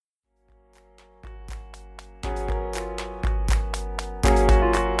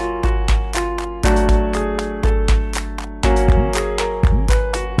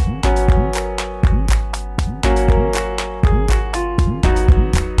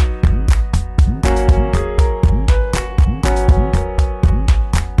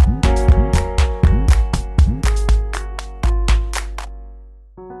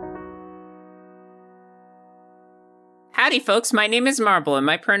Howdy, folks. My name is Marble, and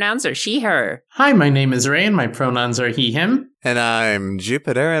my pronouns are she, her. Hi, my name is Ray, and my pronouns are he, him. And I'm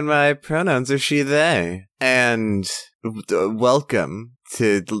Jupiter, and my pronouns are she, they. And welcome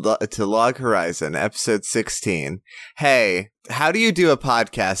to Log Horizon, episode 16. Hey, how do you do a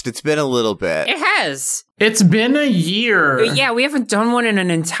podcast? It's been a little bit. It has. It's been a year. Yeah, we haven't done one in an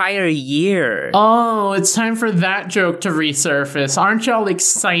entire year. Oh, it's time for that joke to resurface. Aren't y'all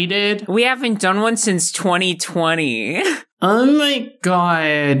excited? We haven't done one since 2020. Oh my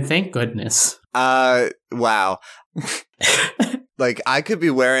god. Thank goodness. Wow. Like, I could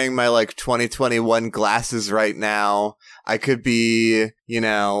be wearing my, 2021 glasses right now. I could be,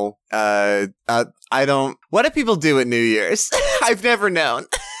 I don't... What do people do at New Year's? I've never known.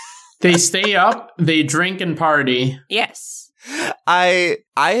 They stay up, they drink and party. Yes. I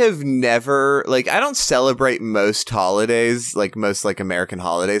have never, I don't celebrate most holidays, most American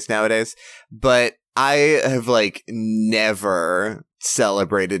holidays nowadays, but I have, never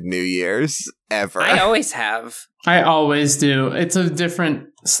celebrated New Year's ever. I always have. I always do. It's a different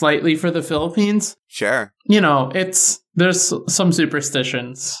slightly for the Philippines. Sure. There's some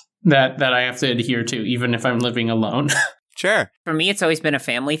superstitions that I have to adhere to, even if I'm living alone. Sure. For me, it's always been a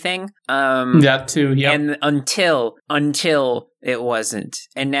family thing. That too, yeah. And until it wasn't.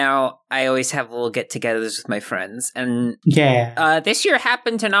 And now I always have little get-togethers with my friends. And this year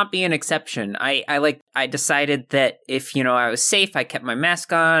happened to not be an exception. I decided that if, I was safe, I kept my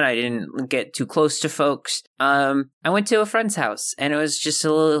mask on, I didn't get too close to folks. I went to a friend's house, and it was just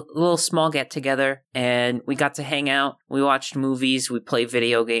a little small get-together, and we got to hang out, we watched movies, we played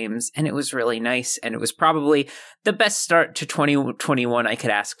video games, and it was really nice, and it was probably the best start to 2021 I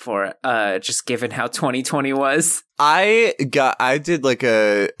could ask for, just given how 2020 was. I did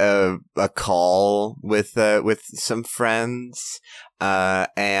a call with some friends,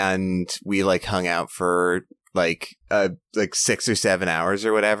 and we hung out for 6 or 7 hours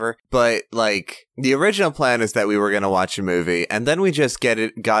or whatever. But the original plan is that we were going to watch a movie, and then we just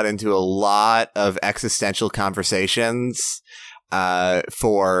got into a lot of existential conversations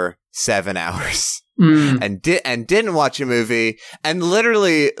for 7 hours. And didn't watch a movie, and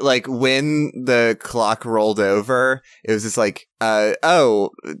literally when the clock rolled over, it was just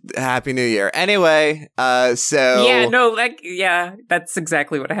Happy New Year. Anyway, that's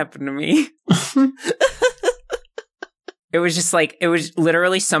exactly what happened to me. It was just it was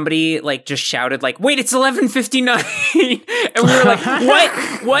literally somebody just shouted wait, it's 11:59, and we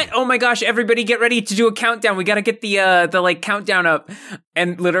were what? Oh my gosh! Everybody, get ready to do a countdown. We got to get the countdown up,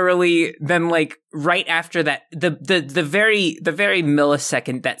 and literally then right after that, the very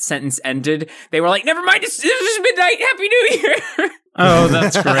millisecond that sentence ended, they were never mind, it's midnight. Happy New Year. Oh,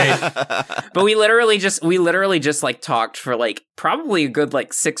 that's great. But we literally just talked for probably a good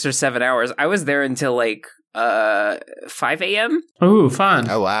 6 or 7 hours. I was there until 5 a.m. Ooh, fun.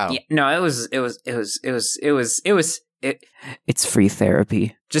 Oh wow. Yeah, no, it's free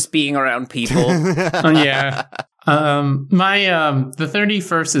therapy. Just being around people. Yeah. The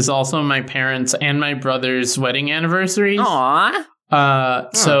 31st is also my parents' and my brother's wedding anniversaries.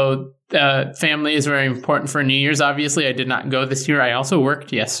 Aww. So family is very important for New Year's. Obviously, I did not go this year. I also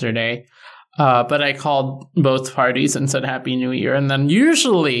worked yesterday. But I called both parties and said Happy New Year. And then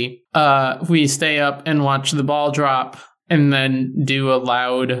usually we stay up and watch the ball drop and then do a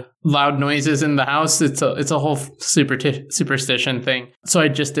loud noises in the house. It's a whole superstition thing. So I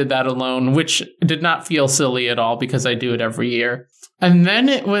just did that alone, which did not feel silly at all because I do it every year. And then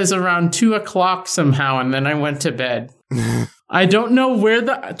it was around 2:00 somehow, and then I went to bed. I don't know where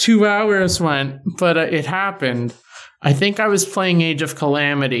the 2 hours went, but it happened. I think I was playing Age of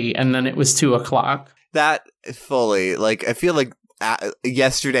Calamity, and then it was 2:00. That fully, I feel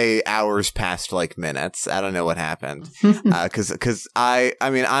yesterday hours passed minutes. I don't know what happened. Cause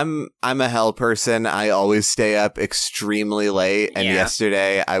I'm a hell person. I always stay up extremely late. And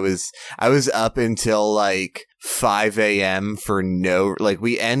yesterday I was up until 5 a.m. for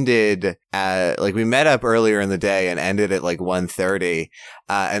we ended we met up earlier in the day and ended at 1:30.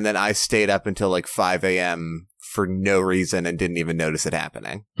 And then I stayed up until 5 a.m. for no reason and didn't even notice it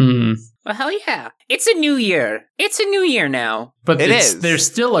happening. Mm. Well, hell yeah. It's a new year. It's a new year now. But there's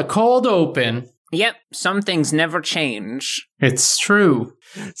still a cold open. Yep. Some things never change. It's true.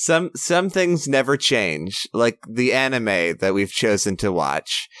 Some things never change, like the anime that we've chosen to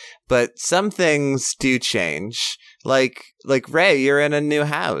watch. But some things do change, Like Ray, you're in a new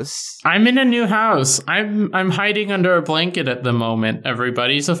house. I'm in a new house. I'm hiding under a blanket at the moment,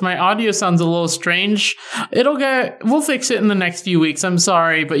 everybody. So if my audio sounds a little strange, we'll fix it in the next few weeks. I'm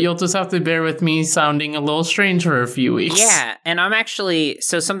sorry, but you'll just have to bear with me sounding a little strange for a few weeks. Yeah, and I'm actually,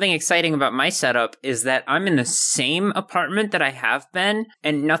 so something exciting about my setup is that I'm in the same apartment that I have been,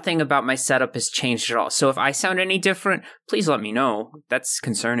 and nothing about my setup has changed at all. So if I sound any different, please let me know. That's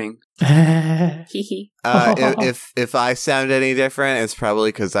concerning. If I sound any different, it's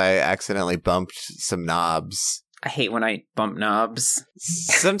probably because I accidentally bumped some knobs. I hate when I bump knobs.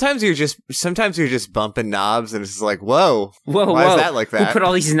 Sometimes you're just bumping knobs, and it's just like, whoa, why is that like that? Who put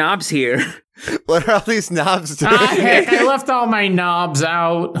all these knobs here? What are all these knobs doing? Heck, I left all my knobs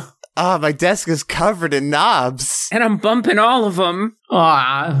out. My desk is covered in knobs, and I'm bumping all of them.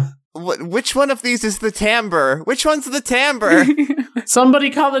 Which one of these is the timbre? Which one's the timbre? Somebody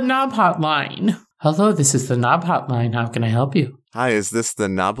call the knob hotline. Hello, this is the knob hotline. How can I help you? Hi, is this the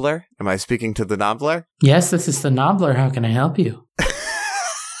knobbler? Am I speaking to the knobbler? Yes, this is the knobbler. How can I help you? Ray,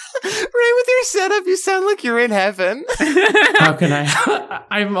 with your setup, you sound like you're in heaven. How can I?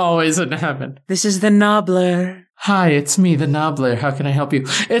 I'm always in heaven. This is the knobbler. Hi, it's me, the knobbler. How can I help you?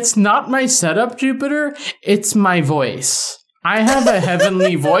 It's not my setup, Jupiter. It's my voice. I have a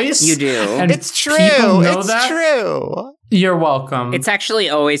heavenly voice. You do. And it's true. It's true. You're welcome. It's actually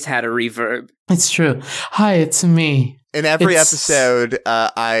always had a reverb. It's true. Hi, it's me. In every episode,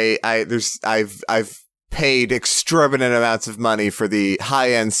 I've paid exorbitant amounts of money for the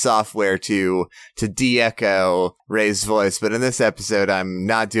high-end software to de-echo Ray's voice, but in this episode, I'm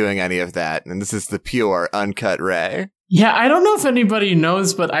not doing any of that, and this is the pure, uncut Ray. Yeah, I don't know if anybody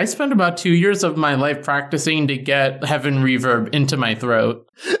knows, but I spent about 2 years of my life practicing to get heaven reverb into my throat.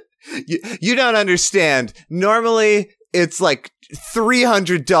 You don't understand. Normally, it's like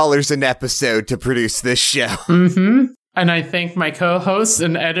 $300 an episode to produce this show. Mm-hmm. And I thank my co-host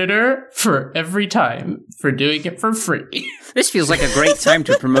and editor for every time for doing it for free. This feels like a great time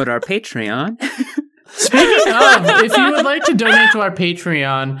to promote our Patreon. Speaking of, if you would like to donate to our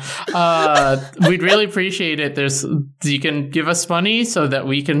Patreon, we'd really appreciate it. You can give us money so that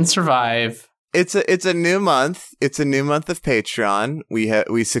we can survive. It's a new month. It's a new month of Patreon.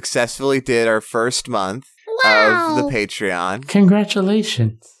 We successfully did our first month of the Patreon.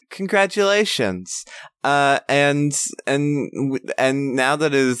 Congratulations. And now that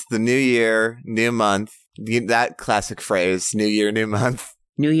it is the new year, new month, that classic phrase, new year, new month.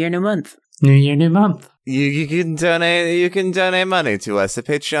 New year, new month. New year, new month. You can donate money to us at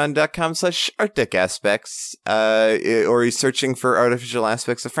patreon.com/arcticaspects, or you're searching for Artificial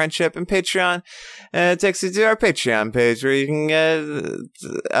Aspects of Friendship in Patreon, and it takes you to our Patreon page where you can get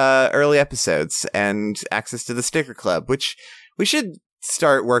early episodes and access to the sticker club, which we should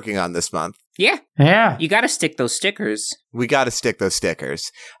start working on this month. Yeah. You gotta stick those stickers. We gotta stick those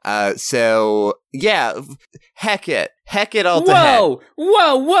stickers. So, yeah, heck it all to heck.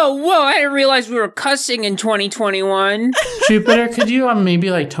 Whoa. I didn't realize we were cussing in 2021. Jupiter, could you maybe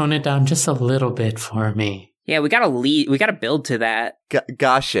tone it down just a little bit for me? Yeah, we gotta build to that.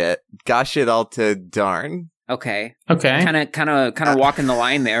 Gosh it all to darn. Okay. Kind of walking the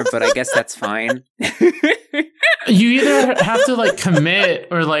line there, but I guess that's fine. You either have to commit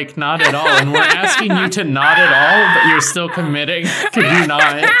or not at all, and we're asking you to not at all, but you're still committing. Could you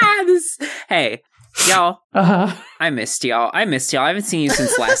not? Hey, y'all. Uh-huh. I missed y'all. I haven't seen you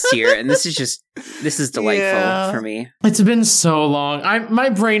since last year, and this is delightful for me. It's been so long. My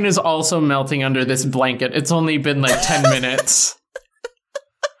brain is also melting under this blanket. It's only been 10 minutes.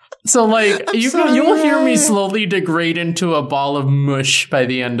 So you'll hear me slowly degrade into a ball of mush by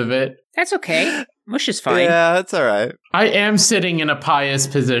the end of it. That's okay. Mush is fine. Yeah, that's all right. I am sitting in a pious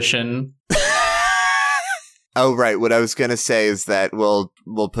position. Oh, right. What I was going to say is that we'll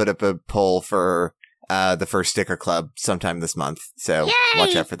put up a poll for the first sticker club sometime this month. So Yay!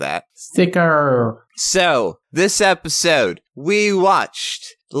 Watch out for that. Sticker. So this episode, we watched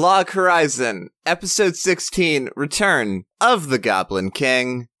Log Horizon, episode 16, Return of the Goblin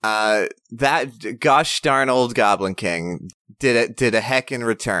King. That gosh darn old Goblin King did a heckin'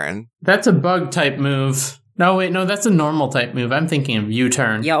 return. That's a bug type move. No, wait, no, that's a normal type move. I'm thinking of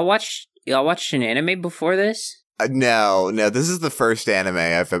U-turn. Y'all watched an anime before this? No, this is the first anime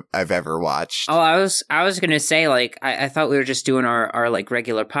I've ever watched. Oh, I was gonna say I thought we were just doing our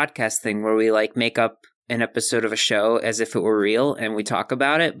regular podcast thing where we make up an episode of a show as if it were real and we talk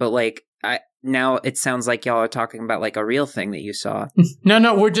about it, but now it sounds like y'all are talking about a real thing that you saw.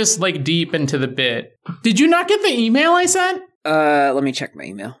 No, we're just deep into the bit. Did you not get the email I sent? Let me check my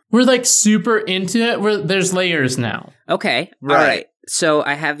email. We're super into it. There's layers now. Okay. Right. All right. So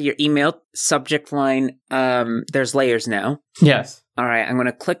I have your email subject line. There's layers now. Yes. All right, I'm going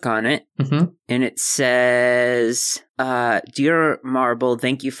to click on it. Mm-hmm. And it says, Dear Marble,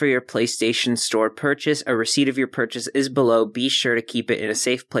 thank you for your PlayStation Store purchase. A receipt of your purchase is below. Be sure to keep it in a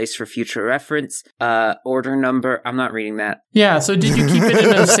safe place for future reference. Order number. I'm not reading that. Yeah, so did you keep it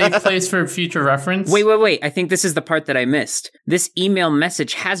in a safe place for future reference? Wait. I think this is the part that I missed. This email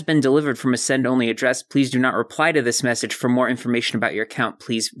message has been delivered from a send-only address. Please do not reply to this message. For more information about your account,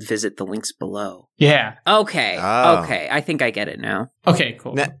 please visit the links below. Yeah. Okay. Oh. Okay. I think I get it now. Okay,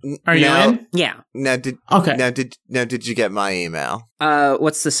 cool. Are you in? Yeah. Now did you get my email?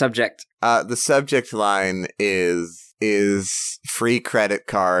 What's the subject? The subject line is free credit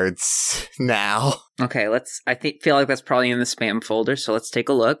cards now. Okay, feel like that's probably in the spam folder, so let's take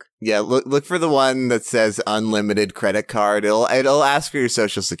a look. Yeah, look for the one that says unlimited credit card. It'll ask for your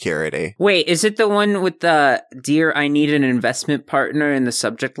social security. Wait, is it the one with the Dear I need an investment partner in the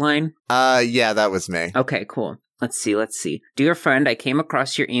subject line? Yeah, that was me. Okay, cool. Let's see. Dear friend, I came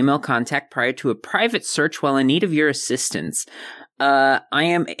across your email contact prior to a private search while in need of your assistance. I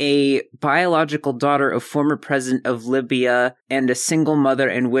am a biological daughter of former president of Libya and a single mother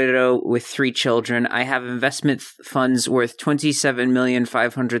and widow with 3 children. I have investment funds worth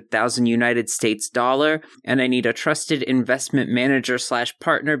 $27,500,000 United States dollar, and I need a trusted investment manager /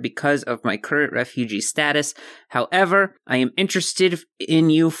 partner because of my current refugee status. However, I am interested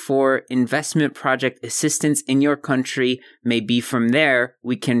in you for investment project assistance in your country. Maybe from there,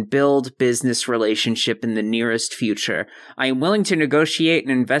 we can build business relationship in the nearest future. I am willing to negotiate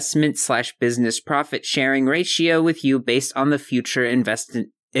an investment / business profit sharing ratio with you based on the future investment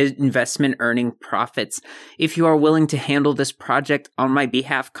earning profits. If you are willing to handle this project on my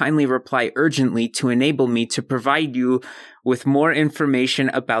behalf, kindly reply urgently to enable me to provide you with more information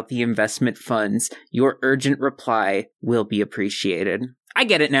about the investment funds. Your urgent reply will be appreciated. I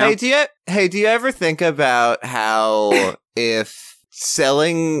get it now. Hey, do you ever think about how if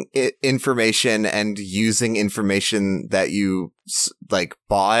selling information and using information that you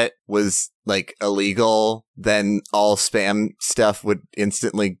bought was illegal, then all spam stuff would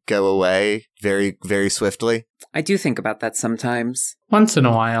instantly go away very, very swiftly? I do think about that sometimes. Once in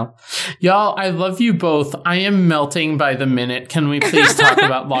a while. Y'all, I love you both. I am melting by the minute. Can we please talk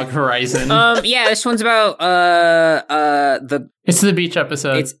about Log Horizon? Yeah, this one's about It's the beach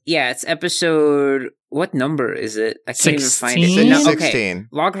episode. It's episode. What number is it? I can't 16? even find it. No, okay. 16.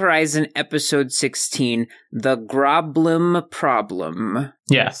 Log Horizon episode 16, The Groblum Problem.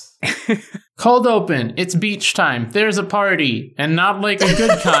 Yes. Cold open. It's beach time. There's a party. And not like a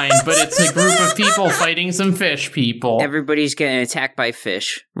good kind, but it's a group of people fighting some fish people. Everybody's getting attacked by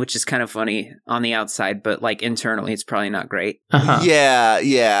fish, which is kind of funny on the outside, but internally it's probably not great. Uh-huh.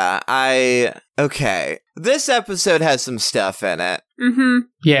 Yeah. Okay. This episode has some stuff in it. Mm-hmm.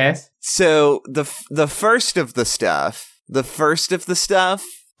 Yes. So the first of the stuff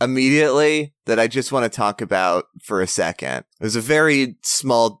immediately that I just want to talk about for a second. It was a very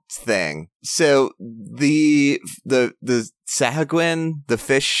small thing. So the Sahagwin, the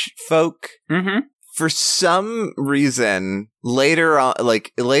fish folk, mm-hmm. for some reason, later on,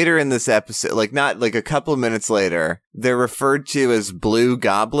 later in this episode, not a couple of minutes later, they're referred to as blue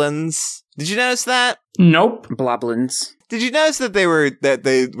goblins. Did you notice that? Nope. Bloblins. Did you notice that they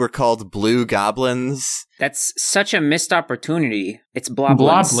were called blue goblins? That's such a missed opportunity. It's bloblins.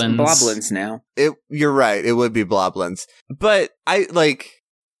 Bloblins. Bloblins now. You're right. It would be bloblins. But oh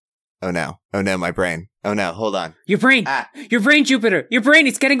no, my brain. Oh no, hold on. Your brain, Jupiter. Your brain,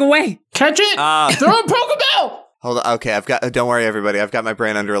 it's getting away. Catch it. Throw a Pokeball. Hold on. Okay, don't worry, everybody. I've got my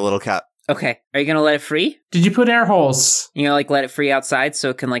brain under a little cup. Okay, are you gonna let it free? Did you put air holes? Let it free outside so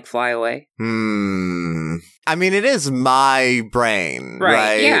it can fly away? I mean, it is my brain,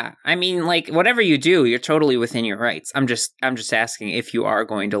 right? Yeah. I mean, whatever you do, you're totally within your rights. I'm just asking if you are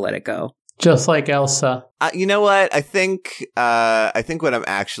going to let it go. Just like Elsa. You know what? I think what I'm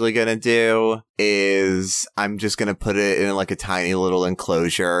actually gonna do is I'm just gonna put it in a tiny little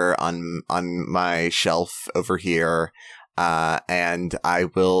enclosure on my shelf over here. And I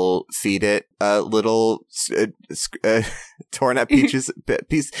will feed it little torn up pieces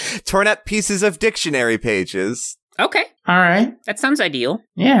of dictionary pages. Okay. All right. That sounds ideal.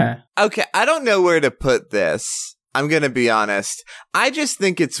 Yeah. Okay, I don't know where to put this. I'm gonna be honest. I just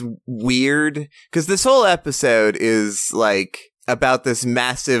think it's weird because this whole episode is about this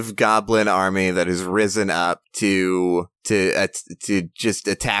massive goblin army that has risen up to just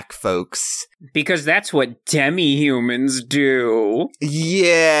attack folks. Because that's what demi-humans do.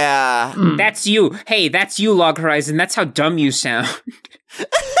 Yeah. That's you. Hey, that's you, Log Horizon. That's how dumb you sound.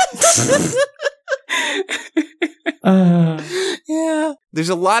 Yeah. there's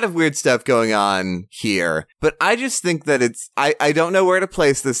a lot of weird stuff going on here, but I just think that I don't know where to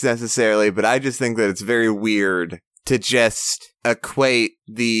place this necessarily, but I just think that it's very weird to just equate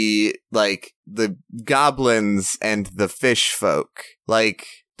the goblins and the fish folk. Like,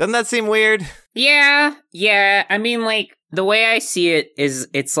 doesn't that seem weird? Yeah. I mean, like, the way I see it is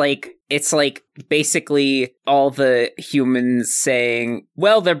it's like basically all the humans saying,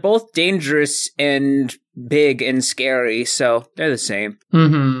 well, they're both dangerous and big and scary, so they're the same.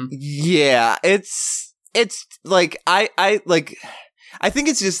 Mm-hmm. Yeah, it's like I think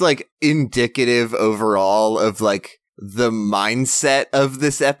it's just like indicative overall of like the mindset of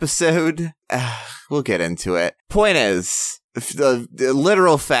this episode. We'll get into it. Point is, the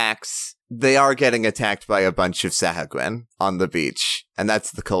literal facts, they are getting attacked by a bunch of Sahagwin on the beach, and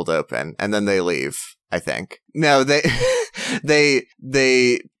that's the cold open, and then they leave, I think. No, they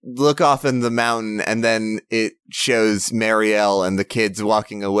look off in the mountain, and then it shows Marielle and the kids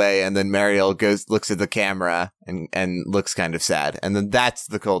walking away, and then Marielle looks at the camera and looks kind of sad, and then that's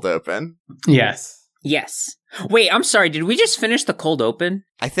the cold open. Yes. Wait, I'm sorry, did we just finish the cold open?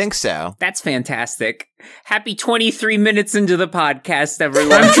 I think so. That's fantastic. Happy 23 minutes into the podcast,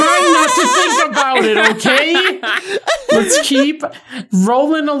 everyone. I'm trying not to think about it, okay? Let's keep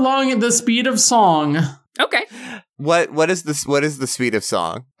rolling along at the speed of song. Okay. What is the speed of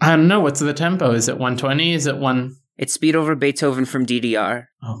song? I don't know. What's the tempo? Is it 120? Is it 1? It's speed over Beethoven from DDR.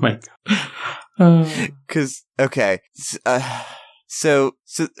 Oh my god. Because, okay. So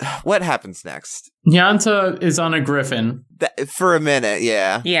what happens next? Nyanta is on a griffin. For a minute,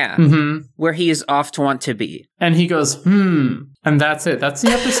 yeah. Yeah. Mm-hmm. Where he is off to want to be. And he goes, and that's it. That's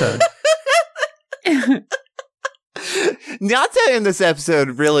the episode. Nyanta in this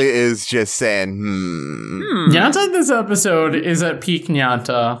episode really is just saying, Nyanta in this episode is at peak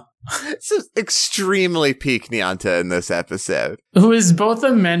Nyanta. It's extremely peak Nyanta in this episode. Who is both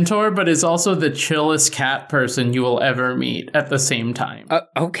a mentor, but is also the chillest cat person you will ever meet at the same time.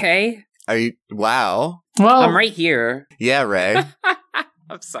 Okay. Wow. Well, I'm right here. Yeah, Ray.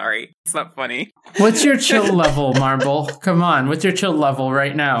 I'm sorry. It's not funny. What's your chill level, Marble? Come on. What's your chill level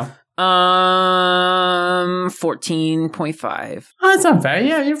right now? 14.5. Oh, that's not bad.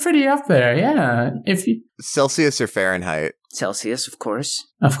 Yeah, you're pretty up there. Yeah. If you Celsius or Fahrenheit? Celsius, of course.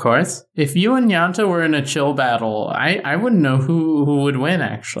 Of course. If you and Nyanta were in a chill battle, I wouldn't know who would win,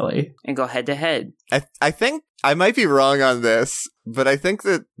 actually. And go head to head. I think I might be wrong on this, but I think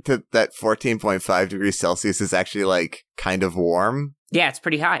that 14.5 degrees Celsius is actually like kind of warm. Yeah, it's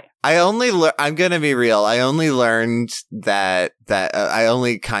pretty high. I'm gonna be real. I only learned I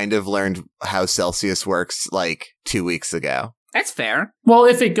only kind of learned how Celsius works like 2 weeks ago. That's fair. Well,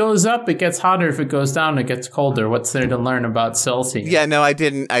 if it goes up, it gets hotter. If it goes down, it gets colder. What's there to learn about Celsius? Yeah, no, I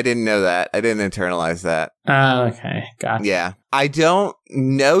didn't know that. I didn't internalize that. Okay, gotcha. Yeah. I don't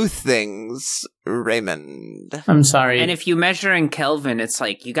know things, Raymond. I'm sorry. And if you measure in Kelvin, it's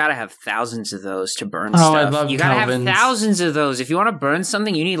like you gotta have thousands of those to burn stuff. I love You gotta Kelvins. have thousands of those. If you want to burn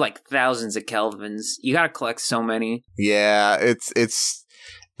something, you need like thousands of Kelvins. You gotta collect so many. Yeah, it's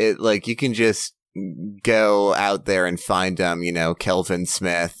like you can just go out there and find them, Kelvin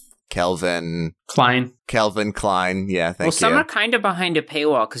Smith, Kelvin Klein. Yeah, thank you. Well, some are kind of behind a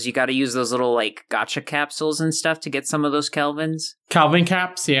paywall because you got to use those little like gotcha capsules and stuff to get some of those Kelvins. Calvin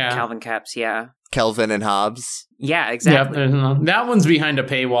caps, yeah. Calvin caps, yeah. Kelvin and Hobbes. Yeah, exactly. Yep, that one's behind a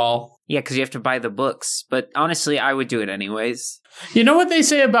paywall. Yeah, because you have to buy the books. But honestly, I would do it anyways. You know what they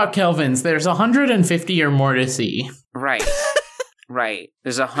say about Kelvins? There's 150 or more to see. Right. Right.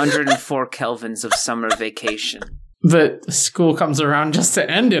 There's 104 Kelvins of summer vacation. But school comes around just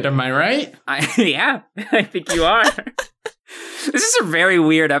to end it, am I right? Yeah, I think you are. This is a very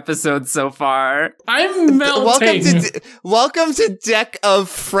weird episode so far. I'm melting. Welcome to Deck of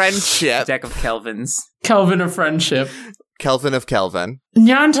Friendship. Deck of Kelvins. Kelvin of Friendship. Kelvin of Kelvin.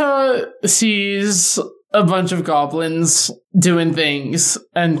 Nyanta sees a bunch of goblins doing things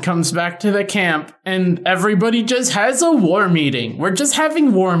and comes back to the camp, and everybody just has a war meeting. We're just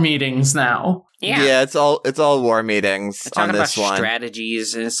having war meetings now. Yeah, it's all war meetings on this one.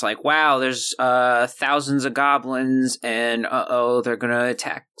 Strategies, and it's like, wow, there's thousands of goblins, and they're gonna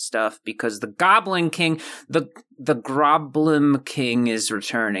attack stuff because the Goblin King, the Groblum King is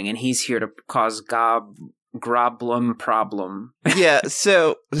returning, and he's here to cause Groblum problem. Yeah,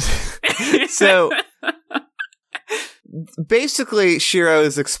 so basically, Shiro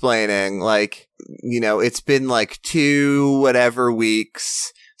is explaining, like, it's been like 2 whatever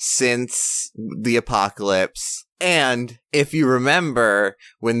weeks since the apocalypse, And if you remember,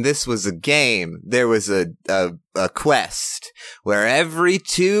 when this was a game, there was a quest where every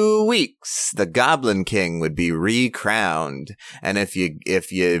 2 weeks the Goblin King would be recrowned, and if you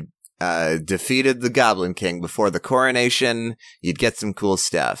defeated the Goblin King before the coronation, you'd get some cool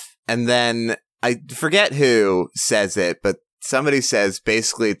stuff. And then I forget who says it, but somebody says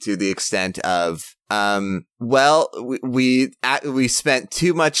basically to the extent of, we spent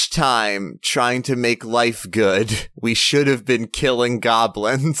too much time trying to make life good. We should have been killing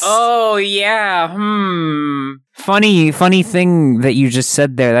goblins. Oh, yeah. Funny thing that you just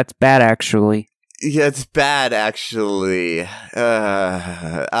said there. That's bad, actually. Yeah, it's bad, actually.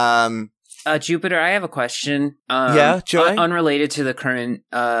 Jupiter, I have a question. Yeah, Joy? Unrelated to the current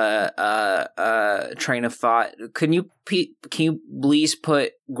train of thought. Can you please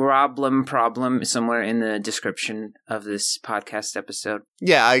put Groblem Problem somewhere in the description of this podcast episode?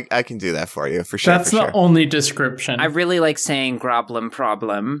 Yeah, I can do that for you, for sure. That's the only description. I really like saying Groblem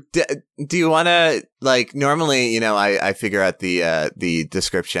Problem. Do you want to, like, normally, I figure out the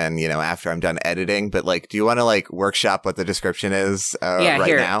description, after I'm done editing, but, like, do you want to, like, workshop what the description is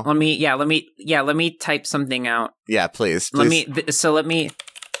right now? Let me type something out. Yeah, please. Let me...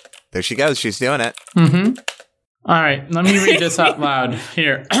 There she goes. She's doing it. Mm-hmm. All right, let me read this out loud.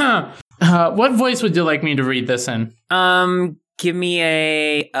 Here. What voice would you like me to read this in? Give me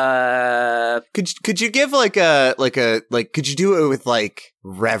a Could you give could you do it with like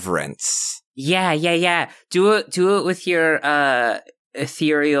reverence? Yeah. Do it with your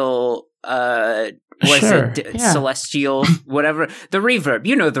ethereal celestial whatever, the reverb.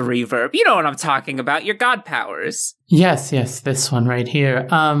 You know the reverb. You know what I'm talking about. Your god powers. Yes, this one right here.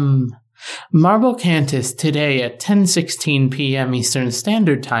 Marble Cantus today at 10:16 p.m. Eastern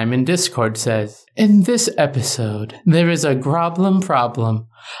Standard Time in Discord says, in this episode, there is a Groblem problem.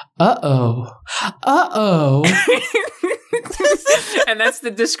 Uh-oh. And that's the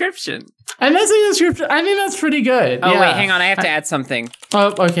description. I think that's pretty good. Oh, wait, hang on. I have to add something.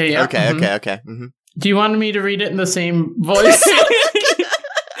 Oh, okay, yeah. Okay. Mm-hmm. Do you want me to read it in the same voice?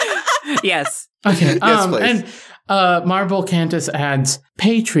 Yes. Okay. Yes, please. And Marble Cantus adds,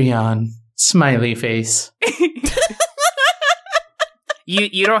 Patreon, smiley face.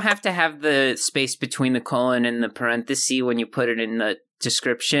 You don't have to have the space between the colon and the parenthesis when you put it in the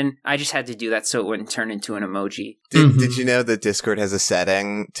description. I just had to do that so it wouldn't turn into an emoji. Did you know that Discord has a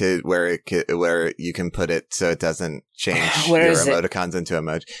setting to where you can put it so it doesn't change your emoticons into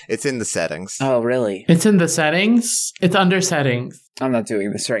emoji? It's in the settings. Oh, really? It's in the settings? It's under settings. I'm not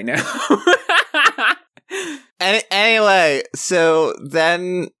doing this right now. Anyway, so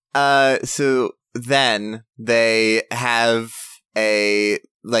then they have they're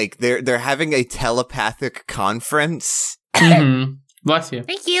having a telepathic conference. Mm-hmm. Bless you.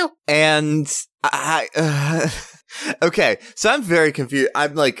 Thank you. And okay, so I'm very confused.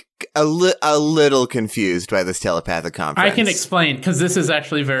 I'm like a little confused by this telepathic conference. I can explain because this is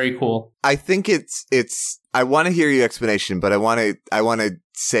actually very cool. I think it's. I want to hear your explanation, but I want to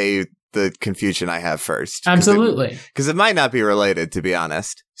say the confusion I have first. Absolutely. Because it might not be related, to be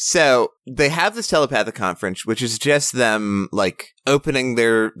honest. So they have this telepathic conference, which is just them like opening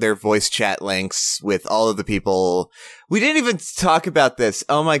their voice chat links with all of the people. We didn't even talk about this.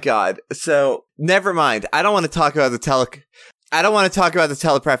 Oh my God. So never mind. I don't want to talk about the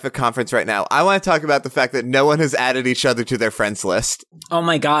telepathic conference right now. I want to talk about the fact that no one has added each other to their friends list. Oh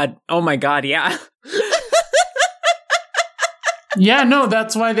my God. Yeah. Yeah, no,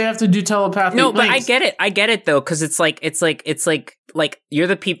 that's why they have to do telepathic links. But I get it though, because it's like you're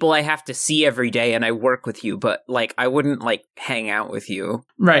the people I have to see every day, and I work with you, but like I wouldn't like hang out with you.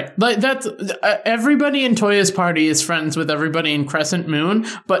 Right, like that's everybody in Toya's party is friends with everybody in Crescent Moon,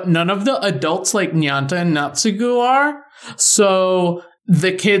 but none of the adults like Nyanta and Natsugu are. So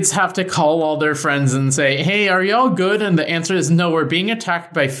the kids have to call all their friends and say, "Hey, are y'all good?" And the answer is no. We're being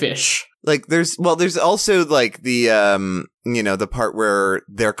attacked by fish. Like there's also like the the part where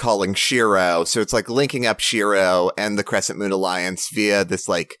they're calling Shiro, so it's like linking up Shiro and the Crescent Moon Alliance via this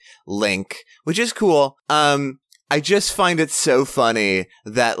like link, which is cool. I just find it so funny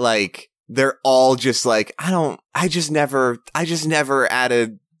that like they're all just like I just never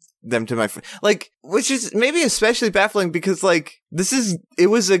added them to my like, which is maybe especially baffling because like it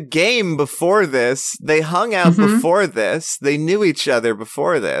was a game before this. They hung out before this. They knew each other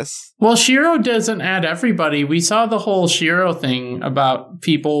before this. Well, Shiro doesn't add everybody. We saw the whole Shiro thing about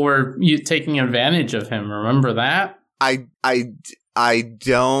people were taking advantage of him. Remember that? I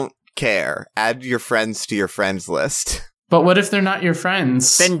don't care. Add your friends to your friends list. But what if they're not your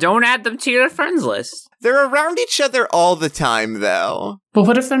friends? Then don't add them to your friends list. They're around each other all the time, though. But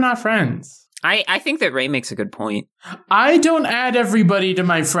what if they're not friends? I think that Ray makes a good point. I don't add everybody to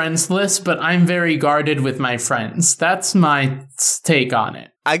my friends list, but I'm very guarded with my friends. That's my take on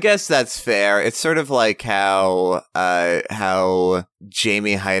it. I guess that's fair. It's sort of like how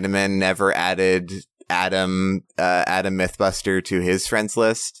Jamie Heidemann never added Adam Mythbuster to his friends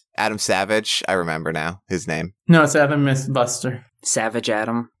list. Adam Savage, I remember now his name. No, it's Adam Mythbuster. Savage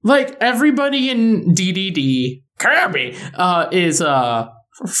Adam. Like, everybody in DDD, Kirby, is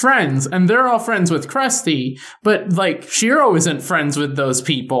friends, and they're all friends with Krusty, but, like, Shiro isn't friends with those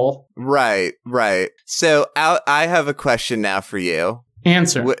people. Right. So, I have a question now for you.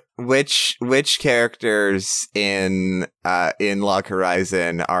 Answer. Which characters in Log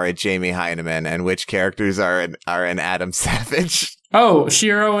Horizon are a Jamie Heineman, and which characters are an Adam Savage? Oh,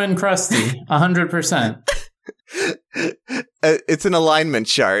 Shiro and Krusty, 100%. It's an alignment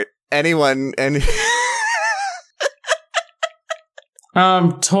chart.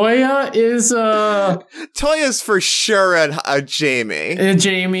 Toya is Toya's for sure a Jamie.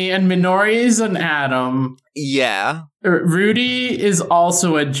 Jamie, and Minori is an Adam. Yeah. Rudy is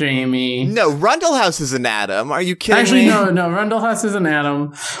also a Jamie. No, Rundlehouse is an Adam. Are you kidding Actually, me? no, Rundlehouse is an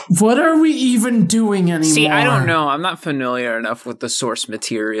Adam. What are we even doing anymore? See, I don't know. I'm not familiar enough with the source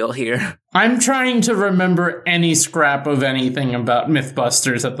material here. I'm trying to remember any scrap of anything about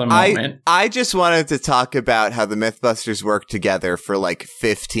Mythbusters at the moment. I just wanted to talk about how the Mythbusters worked together for like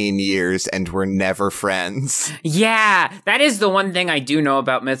 15 years and were never friends. Yeah, that is the one thing I do know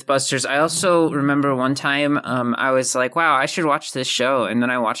about Mythbusters. I also remember one time I was like, wow, I should watch this show. And then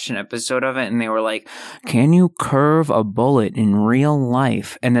I watched an episode of it and they were like, can you curve a bullet in real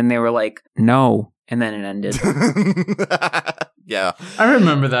life? And then they were like, no. And then it ended. Yeah. I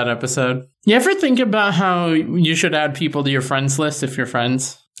remember that episode. You ever think about how you should add people to your friends list if you're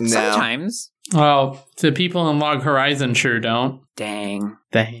friends? No. Sometimes. Well, the people in Log Horizon sure don't. Dang.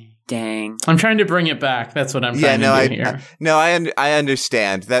 I'm trying to bring it back. That's what I'm trying to do here. I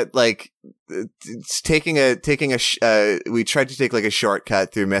understand that. Like, it's we tried to take like a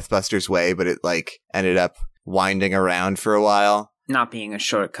shortcut through Mythbusters Way, but it like ended up winding around for a while. Not being a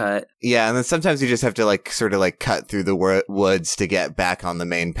shortcut. Yeah, and then sometimes you just have to like sort of like cut through the woods to get back on the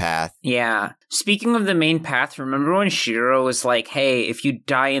main path. Yeah. Speaking of the main path, remember when Shiro was like, hey, if you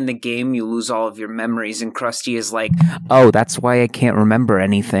die in the game, you lose all of your memories, and Krusty is like, oh, that's why I can't remember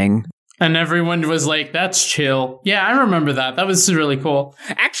anything. And everyone was like, that's chill. Yeah, I remember that. That was really cool.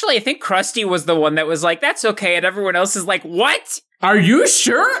 Actually, I think Krusty was the one that was like, that's okay, and everyone else is like, what? Are you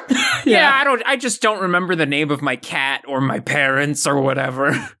sure? Yeah, I just don't remember the name of my cat or my parents or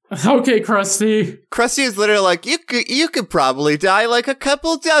whatever. Okay, Krusty. Krusty is literally like, you could probably die like a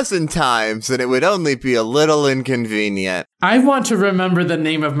couple dozen times, and it would only be a little inconvenient. I want to remember the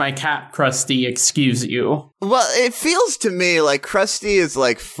name of my cat, Krusty, excuse you. Well, it feels to me like Krusty is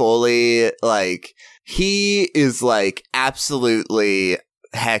like fully, like, he is like absolutely,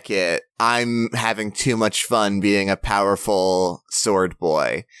 heck it, I'm having too much fun being a powerful sword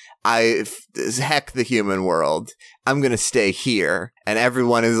boy. Heck the human world. I'm gonna stay here, and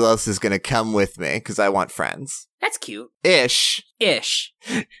everyone else is gonna come with me, because I want friends. That's cute. Ish.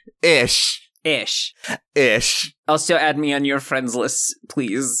 Also add me on your friends list,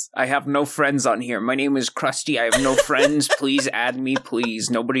 please. I have no friends on here. My name is Krusty. I have no friends. Please add me, please.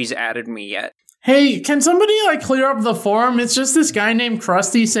 Nobody's added me yet. Hey, can somebody, like, clear up the forum? It's just this guy named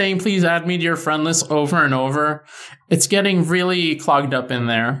Krusty saying, please add me to your friend list over and over. It's getting really clogged up in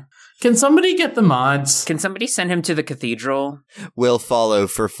there. Can somebody get the mods? Can somebody send him to the cathedral? Will follow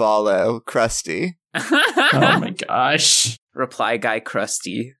for follow, Krusty. Oh my gosh. Reply guy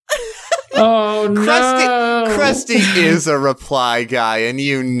Krusty. Oh no. Krusty is a reply guy, and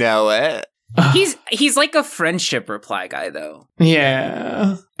you know it. He's like a friendship reply guy, though.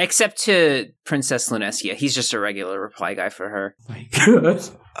 Yeah. Except to Princess Lunecia. He's just a regular reply guy for her. Oh my god.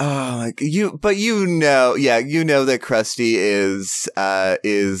 Oh, you know that Krusty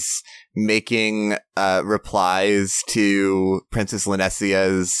is making replies to Princess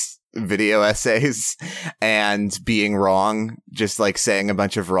Lunecia's video essays and being wrong, just like saying a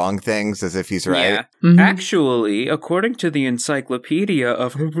bunch of wrong things as if he's right. Yeah. Mm-hmm. Actually, according to the encyclopedia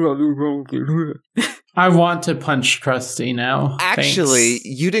of I want to punch Krusty now. Actually, Thanks.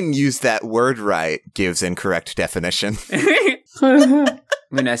 You didn't use that word right. Gives incorrect definition.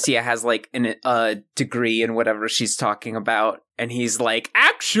 Lunecia has like a degree in whatever she's talking about, and he's like,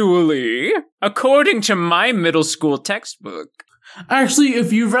 actually, according to my middle school textbook. Actually,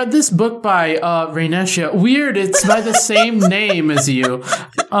 if you read this book by Rainesia, weird, it's by the same name as you.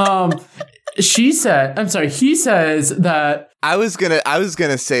 He says that I was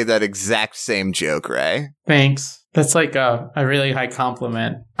gonna say that exact same joke, Ray. Thanks. That's like a really high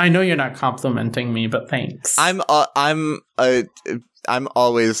compliment. I know you're not complimenting me, but thanks. I'm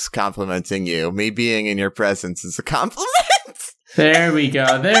always complimenting you. Me being in your presence is a compliment. There we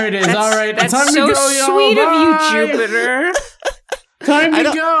go. There it is. All right. That's time so to go, y'all. sweet Bye. of you, Jupiter. Time to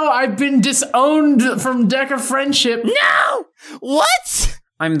go. I've been disowned from Deck of Friendship. No! What?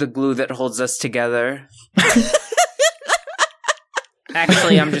 I'm the glue that holds us together.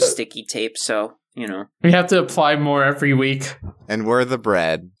 Actually, I'm just sticky tape, so, you know. We have to apply more every week. And we're the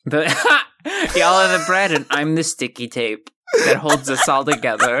bread. Y'all are the bread, and I'm the sticky tape that holds us all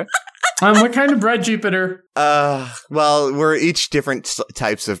together. What kind of bread, Jupiter? Well, we're each different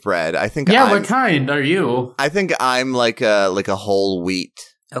types of bread. I think. Yeah, what kind are you? I think I'm like a whole wheat.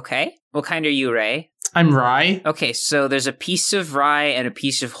 Okay. What kind are you, Ray? I'm rye. Okay, so there's a piece of rye and a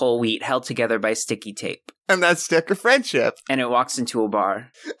piece of whole wheat held together by sticky tape. And that's Deck of Friendship. And it walks into a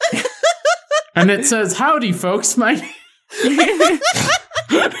bar. And it says, "Howdy, folks. I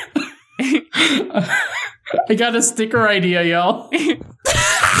got a sticker idea, y'all."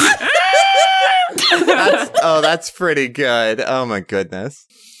 That's pretty good. Oh my goodness.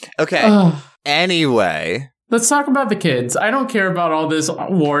 Okay. Anyway. Let's talk about the kids. I don't care about all this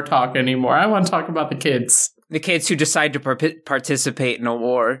war talk anymore. I want to talk about the kids. The kids who decide to participate in a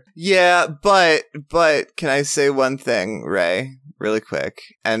war. Yeah, but can I say one thing, Ray? Really quick.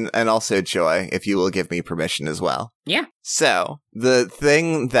 And also Joy, if you will give me permission as well. Yeah. So, the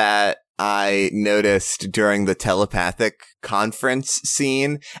thing that I noticed during the telepathic conference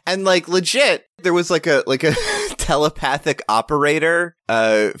scene, and like legit, there was like a telepathic operator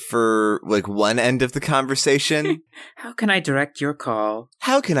for like one end of the conversation. How can I direct your call?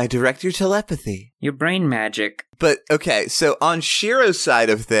 How can I direct your telepathy? Your brain magic. But okay, so on Shiro's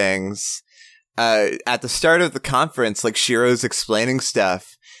side of things, at the start of the conference, like Shiro's explaining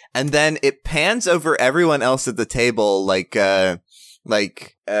stuff, and then it pans over everyone else at the table,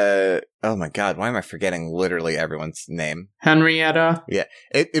 oh my god, why am I forgetting literally everyone's name? Henrietta. Yeah.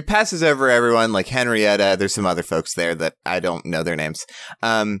 It passes over everyone, like Henrietta, there's some other folks there that I don't know their names.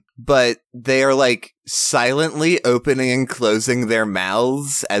 But they are like silently opening and closing their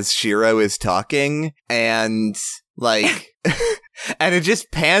mouths as Shiro is talking, and like and it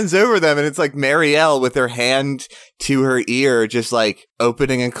just pans over them, and it's like Marielle with her hand to her ear, just like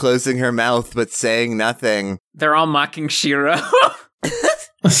opening and closing her mouth but saying nothing. They're all mocking Shiro.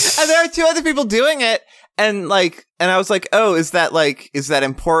 And there are two other people doing it, and I was like, oh, is that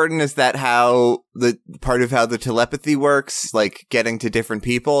important? Is that how the part of how the telepathy works, like getting to different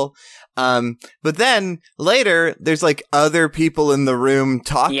people? But then later there's like other people in the room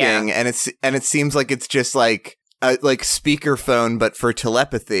talking, and it seems like it's just like a speakerphone but for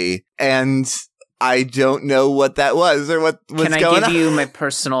telepathy, and I don't know what that was or what's going on. Can I give you my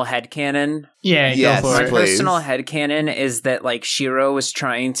personal headcanon? Yeah, yes, go for it. My personal headcanon is that like Shiro was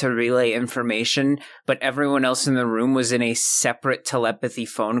trying to relay information, but everyone else in the room was in a separate telepathy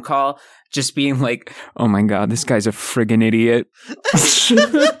phone call, just being like, "Oh my god, this guy's a friggin' idiot."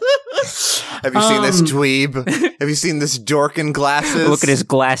 Have you seen this dweeb? Have you seen this dork in glasses? Look at his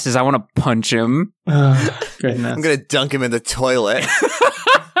glasses. I want to punch him. Goodness. I'm gonna dunk him in the toilet.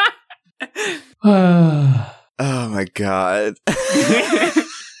 Oh my god.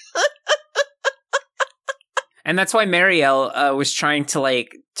 And that's why Marielle was trying to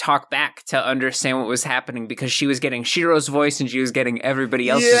like talk back to understand what was happening, because she was getting Shiro's voice and she was getting everybody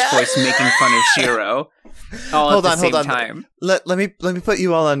else's voice making fun of Shiro all at the same time. Let me put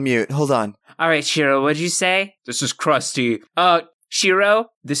you all on mute. Hold on. All right, Shiro, what'd you say? This is Krusty. Shiro,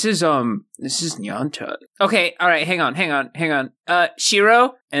 this is Nyanta. Okay, all right, hang on.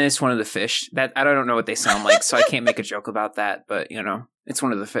 Shiro, and it's one of the fish. That I don't know what they sound like, so I can't make a joke about that, but you know, it's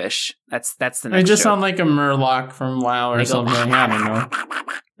one of the fish. That's the next They just joke. sound like a Murloc from WoW or something. I don't know.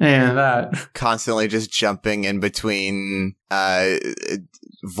 Yeah, that. Constantly just jumping in between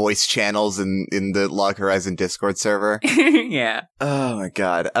voice channels in the Log Horizon Discord server. Yeah. Oh my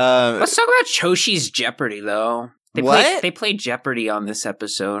god. Let's talk about Choshi's Jeopardy, though. They played Jeopardy on this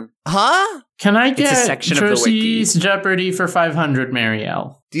episode. Huh? Can I get a section of the wiki. Choshi's Jeopardy for 500,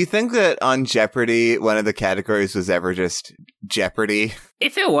 Marielle? Do you think that on Jeopardy, one of the categories was ever just Jeopardy?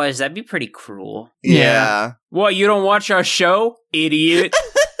 If it was, that'd be pretty cruel. Yeah. What, you don't watch our show, idiot?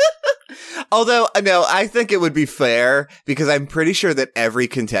 Although, no, I think it would be fair, because I'm pretty sure that every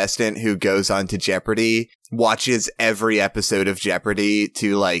contestant who goes on to Jeopardy watches every episode of Jeopardy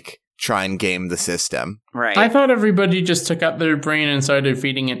to, like, try and game the system. Right. I thought everybody just took out their brain and started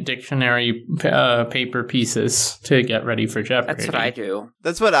feeding it dictionary paper pieces to get ready for Jeopardy. That's what I do.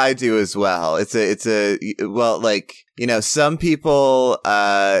 That's what I do as well. Well, like, you know, some people,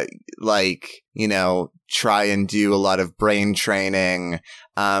 like, you know, try and do a lot of brain training.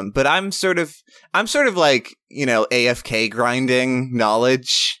 But I'm sort of like, AFK grinding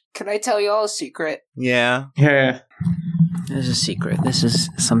knowledge. Can I tell you all a secret? Yeah. Yeah. There's a secret. This is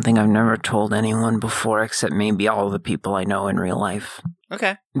something I've never told anyone before, except maybe all the people I know in real life.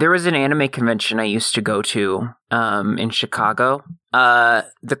 Okay. There was an anime convention I used to go to in Chicago.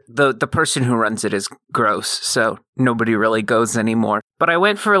 The person who runs it is gross, so nobody really goes anymore. But I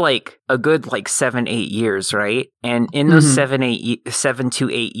went for like a good 7-8 years, right? And in those 7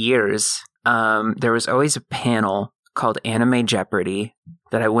 to 8 years, there was always a panel called Anime Jeopardy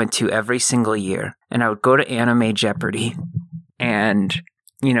that I went to every single year. And I would go to Anime Jeopardy, and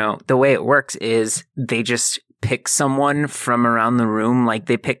the way it works is they just pick someone from around the room. Like,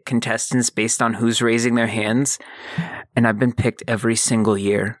 they pick contestants based on who's raising their hands. And I've been picked every single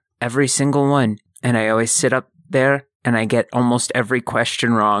year. Every single one. And I always sit up there and I get almost every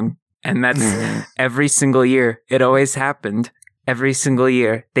question wrong. And that's every single year. It always happened. Every single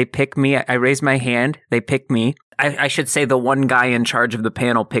year. They pick me. I raise my hand. They pick me. I should say the one guy in charge of the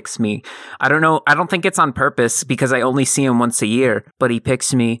panel picks me. I don't know. I don't think it's on purpose because I only see him once a year. But he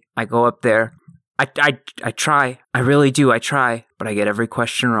picks me. I go up there. I try. I really do. I try, but I get every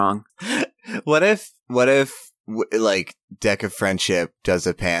question wrong. What if Deck of Friendship does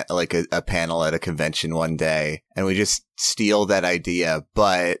a panel at a convention one day, and we just steal that idea,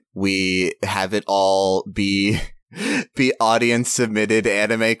 but we have it all be audience submitted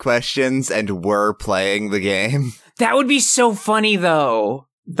anime questions, and we're playing the game? That would be so funny, though.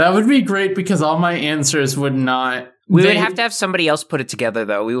 That would be great because all my answers would not. We would have to have somebody else put it together,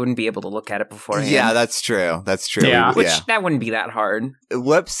 though. We wouldn't be able to look at it beforehand. Yeah, that's true. That's true. Yeah. That wouldn't be that hard.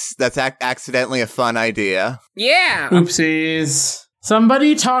 Whoops, that's accidentally a fun idea. Yeah. Oopsies.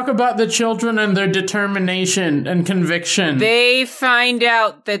 Somebody talk about the children and their determination and conviction. They find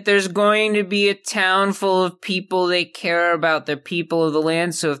out that there's going to be a town full of people they care about. They're people of the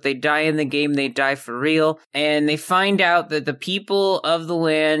land, so if they die in the game, they die for real. And they find out that the people of the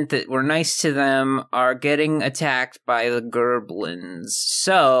land that were nice to them are getting attacked by the Gerblins.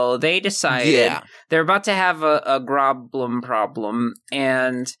 So they decided they're about to have a Groblin problem,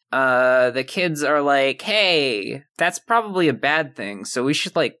 and the kids are like, hey, that's probably a bad thing, so we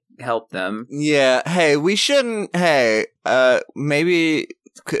should help them. Yeah, hey, we shouldn't, maybe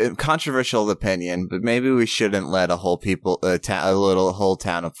controversial opinion, but maybe we shouldn't let a whole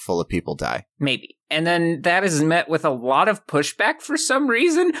town full of people die. Maybe. And then that is met with a lot of pushback for some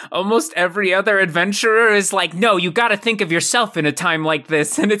reason. Almost every other adventurer is like, no, you gotta think of yourself in a time like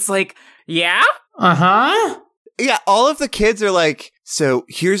this. And it's like, yeah? Uh-huh. Yeah, all of the kids are like, so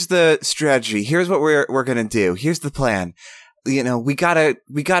here's the strategy. Here's what we're gonna do. Here's the plan. We gotta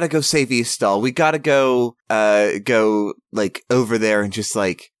go save Eastall. We gotta go over there and just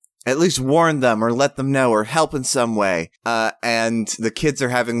at least warn them or let them know or help in some way. And the kids are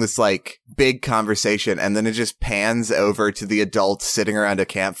having this big conversation, and then it just pans over to the adults sitting around a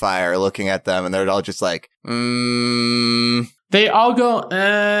campfire looking at them, and they're all just They all go,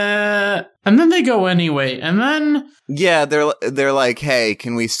 and then they go anyway, and then... Yeah, they're like, hey,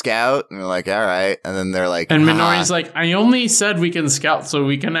 can we scout? And they're like, all right. And then they're like, and Minori's like, I only said we can scout so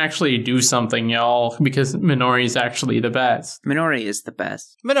we can actually do something, y'all, because Minori's actually the best. Minori is the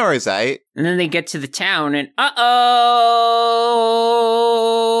best. Minori's aight. And then they get to the town, and uh-oh,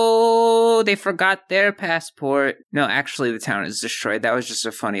 they forgot their passport. No, actually, the town is destroyed. That was just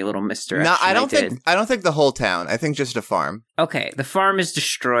a funny little misdirection. No, I don't think the whole town. I think just a farm. Okay, the farm is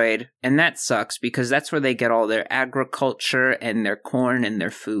destroyed, and that sucks because that's where they get all their agriculture and their corn and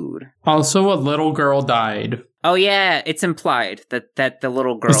their food. Also, a little girl died. Oh yeah, it's implied that the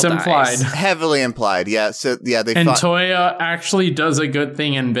little girl dies. It's implied. Heavily implied, yeah. So, yeah, they And Toya actually does a good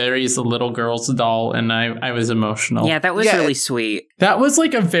thing and buries the little girl's doll, and I was emotional. Yeah, that was really sweet. That was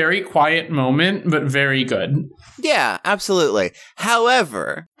a very quiet moment, but very good. Yeah, absolutely.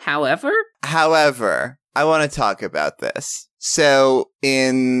 However, I want to talk about this. So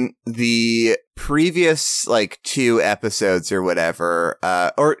in the previous 2 episodes or whatever,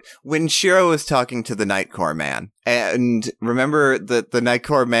 or when Shiro was talking to the Nightcore man, and remember that the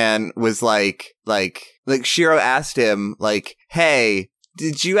Nightcore man was like Shiro asked him hey,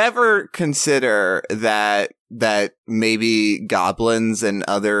 did you ever consider that maybe goblins and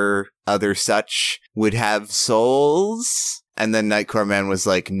other such would have souls? And then Nightcore Man was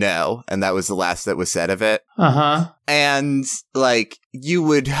like, no. And that was the last that was said of it. Uh-huh. And, you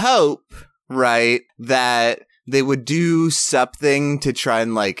would hope, right, that they would do something to try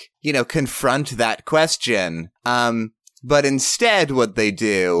and, confront that question. But instead what they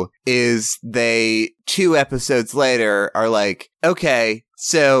do is 2 episodes later are like, okay,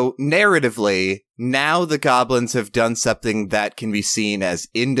 so narratively, now the goblins have done something that can be seen as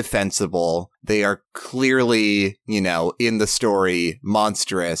indefensible. They are clearly, in the story,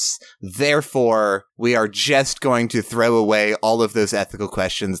 monstrous. Therefore, we are just going to throw away all of those ethical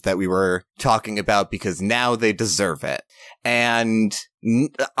questions that we were talking about because now they deserve it. And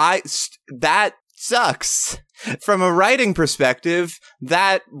that sucks. From a writing perspective,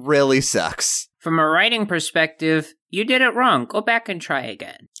 that really sucks. From a writing perspective, you did it wrong. Go back and try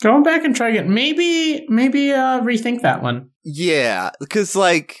again. Maybe rethink that one. Yeah, because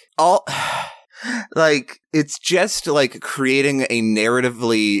it's just creating a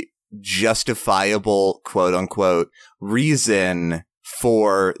narratively justifiable, quote unquote, reason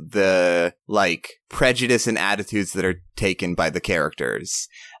for the prejudice and attitudes that are taken by the characters.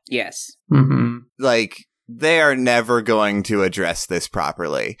 Yes. Mm-hmm. They are never going to address this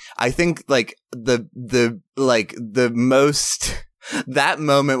properly. I think the most that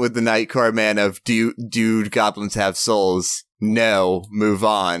moment with the Nightcore Man of do goblins have souls? No, move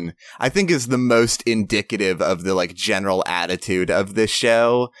on. I think is the most indicative of the general attitude of this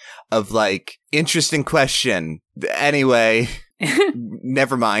show of interesting question. Anyway,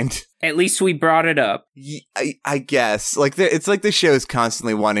 never mind. At least we brought it up. I guess it's the show is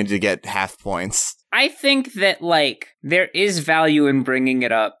constantly wanting to get half points. I think that, there is value in bringing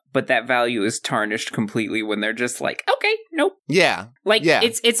it up, but that value is tarnished completely when they're just okay, nope. Yeah. Yeah,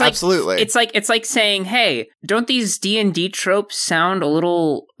 it's absolutely. It's like saying, hey, don't these D&D tropes sound a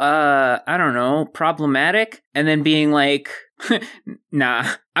little, I don't know, problematic? And then being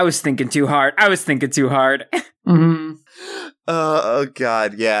nah, I was thinking too hard. Mm-hmm. Oh,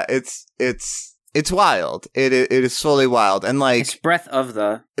 God, yeah, It's wild. It is fully wild. And it's Breath of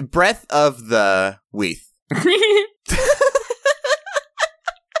the Weath.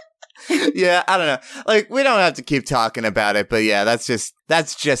 Yeah, I don't know. We don't have to keep talking about it, but yeah, that's just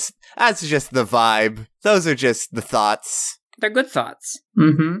the vibe. Those are just the thoughts. They're good thoughts.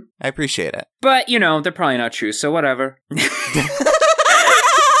 Mm-hmm. I appreciate it. But, they're probably not true, so whatever.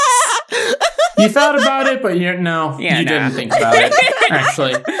 You thought about it, but you didn't think about it,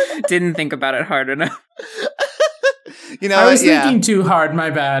 actually. Didn't think about it hard enough. I was thinking too hard, my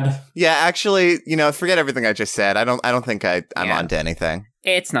bad. Yeah, actually, forget everything I just said. I don't think I'm onto anything.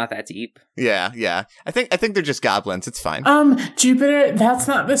 It's not that deep. Yeah. I think they're just goblins. It's fine. Jupiter, that's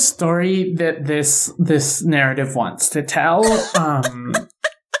not the story that this narrative wants to tell.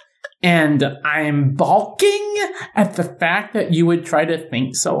 And I'm balking at the fact that you would try to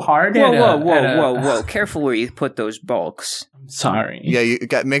think so hard. Whoa. Careful where you put those bulks. I'm sorry. Yeah, you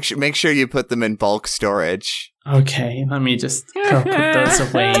got make sure you put them in bulk storage. Okay, let me just go put those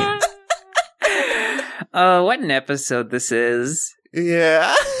away. What an episode this is.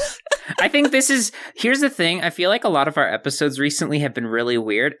 Yeah. I think here's the thing. I feel like a lot of our episodes recently have been really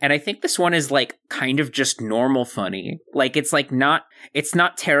weird. And I think this one is kind of just normal funny. It's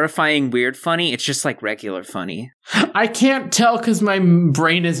not terrifying weird funny. It's just regular funny. I can't tell because my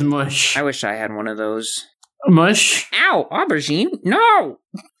brain is mush. I wish I had one of those. Mush? Ow, aubergine. No!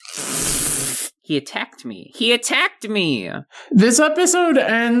 He attacked me. This episode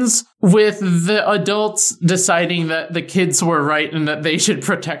ends with the adults deciding that the kids were right and that they should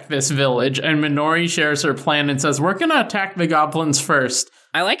protect this village. And Minori shares her plan and says, we're going to attack the goblins first.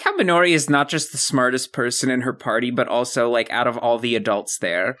 I like how Minori is not just the smartest person in her party, but also out of all the adults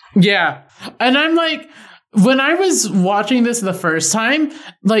there. Yeah. And I'm when I was watching this the first time,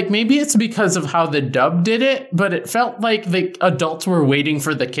 maybe it's because of how the dub did it, but it felt like the adults were waiting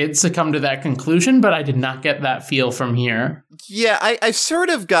for the kids to come to that conclusion, but I did not get that feel from here. Yeah, I sort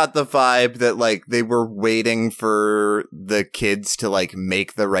of got the vibe that, they were waiting for the kids to,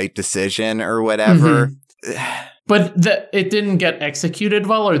 make the right decision or whatever. Mm-hmm. But it didn't get executed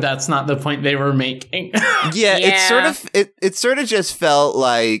well, or that's not the point they were making? Yeah, it sort of just felt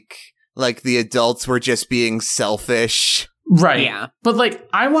like the adults were just being selfish. Right. Yeah. But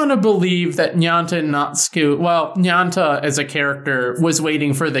I want to believe that Nyanta and Natsuko, Nyanta as a character was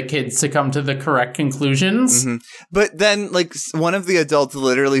waiting for the kids to come to the correct conclusions. Mm-hmm. But then one of the adults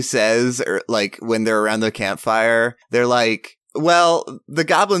literally says, or when they're around the campfire, they're well, the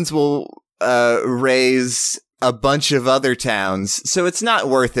goblins will raise a bunch of other towns, so it's not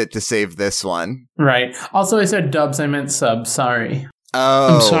worth it to save this one. Right. Also, I said dubs, I meant subs, sorry.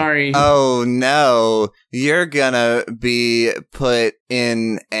 Oh, I'm sorry. Oh no, you're gonna be put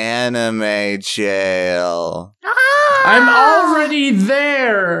in anime jail. I'm already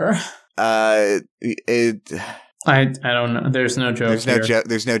there. I don't know. There's no joke.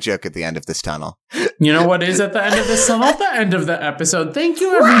 There's no joke at the end of this tunnel. You know what is at the end of this tunnel? At the end of the episode. Thank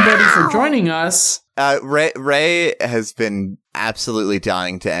you, everybody, for joining us. Ray has been absolutely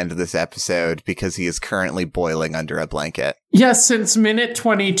dying to end this episode because he is currently boiling under a blanket. Yes, since minute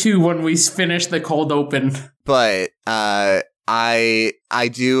 22 when we finished the cold open. But I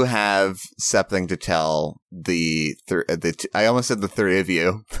do have something to tell I almost said the three of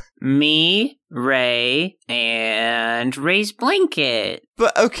you. Me, Ray, and Ray's blanket.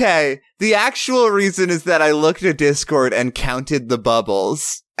 But okay, the actual reason is that I looked at Discord and counted the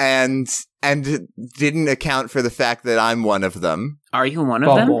bubbles and didn't account for the fact that I'm one of them. Are you one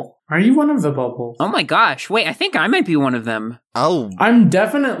of them? Are you one of the bubbles? Oh my gosh, wait, I think I might be one of them. Oh. I'm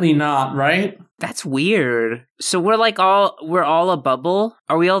definitely not, right? That's weird. So we're all a bubble?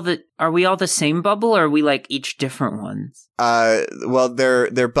 Are we all the same bubble, or are we like each different ones? Well,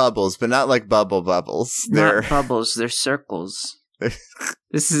 they're bubbles, but not like bubbles. They're not bubbles, they're circles.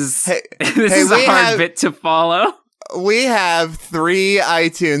 This is a hard bit to follow. We have 3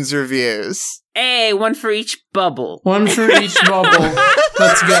 iTunes reviews. Hey, one for each bubble. One for each bubble.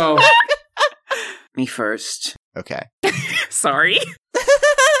 Let's go. Me first. Okay. Sorry.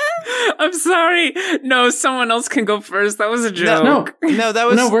 I'm sorry. No, someone else can go first. That was a joke. No, that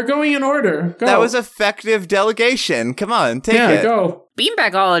was... No, we're going in order. Go. That was effective delegation. Come on, take it. Yeah, go.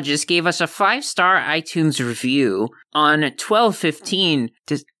 Beanbagologist gave us a 5-star iTunes review on 12/15.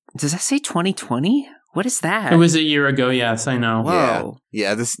 Does that say 2020? What is that? It was a year ago, yes, I know. Whoa.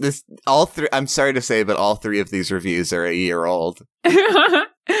 Yeah, this all 3, I'm sorry to say, but all 3 of these reviews are a year old.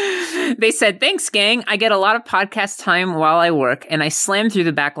 They said, thanks, gang. I get a lot of podcast time while I work, and I slammed through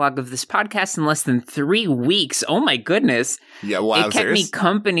the backlog of this podcast in less than 3 weeks. Oh my goodness. Yeah, wowzers. It kept me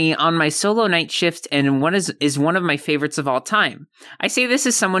company on my solo night shift, and is one of my favorites of all time. I say this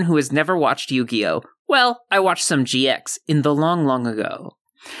as someone who has never watched Yu-Gi-Oh! Well, I watched some GX in the long, long ago.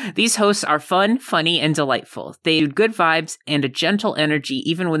 These hosts are fun, funny, and delightful. They have good vibes and a gentle energy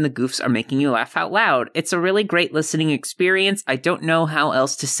even when the goofs are making you laugh out loud. It's a really great listening experience. I don't know how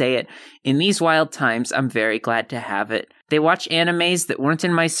else to say it. In these wild times, I'm very glad to have it. They watch animes that weren't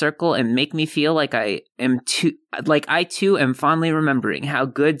in my circle and make me feel like I too am fondly remembering how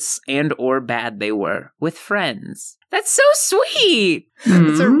good and or bad they were with friends. That's so sweet.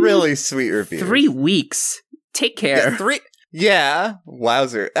 It's a really sweet review. 3 weeks. Take care. Yeah, 3... Yeah,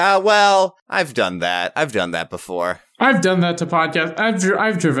 wowzer. Well, I've done that. I've done that before. I've done that to podcasts.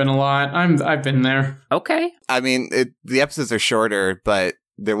 I've driven a lot. I've been there. Okay. I mean, the episodes are shorter, but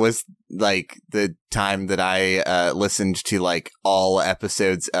there was like the time that I listened to like all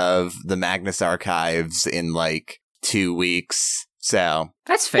episodes of the Magnus Archives in like 2 weeks. So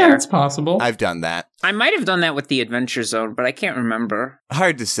that's fair. Yeah, it's possible. I've done that. I might have done that with the Adventure Zone, but I can't remember.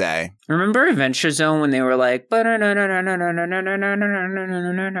 Hard to say. Remember Adventure Zone when they were like Adventure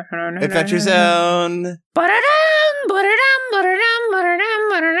Zone. Oh,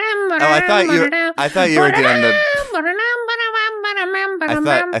 I thought you were doing the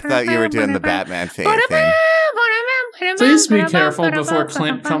I thought you were doing the Batman theme. Please be careful before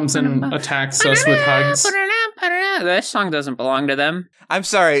Clint comes and attacks us with hugs. This song doesn't belong to them. I'm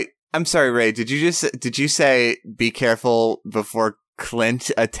sorry, Ray. Did you say be careful before Clint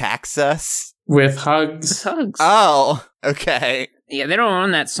attacks us? With hugs. With hugs. Oh, okay. Yeah, they don't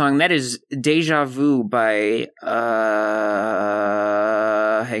own that song. That is Deja Vu by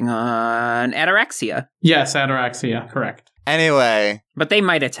hang on. Ataraxia. Yes, Ataraxia, correct. Anyway. But they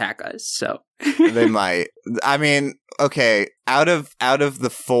might attack us, so. They might. I mean, okay, out of the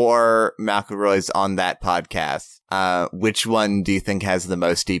 4 McElroys on that podcast, which one do you think has the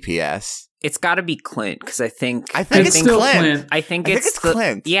most DPS? It's got to be Clint, because I think it's still Clint. I think it's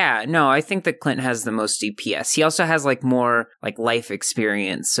Clint. Yeah, no, I think that Clint has the most DPS. He also has like more like life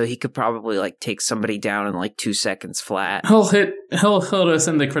experience, so he could probably like take somebody down in like 2 seconds flat. He'll hit us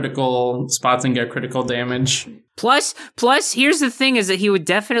in the critical spots and get critical damage. Plus, here's the thing: is that he would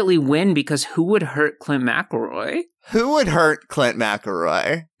definitely win because who would hurt Clint McElroy? Who would hurt Clint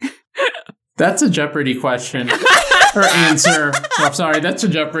McElroy? That's a Jeopardy question. Or answer. I'm sorry, that's a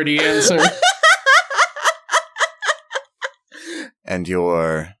Jeopardy answer. And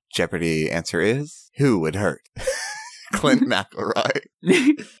your Jeopardy answer is? Who would hurt? Clint McElroy.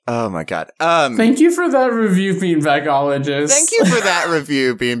 Oh my god. Thank you for that review, Beanbagologist. Thank you for that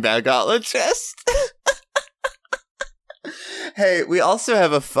review, Beanbagologist. Hey, we also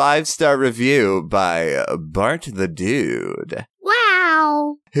have a 5-star review by Bart the Dude.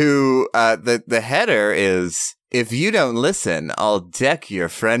 Wow. Who, the header is, if you don't listen, I'll deck your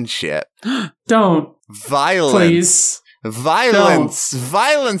friendship. Don't. Violence. Please. Violence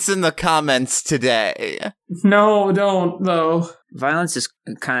in the comments today. No, don't, though. Violence is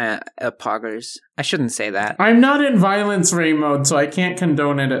kind of poggers. I shouldn't say that. I'm not in violence ray mode, so I can't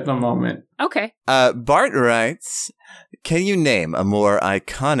condone it at the moment. Okay. Bart writes, can you name a more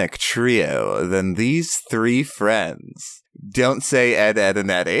iconic trio than these three friends? Don't say Ed, Ed, and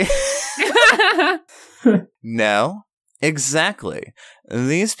Eddie. No, exactly.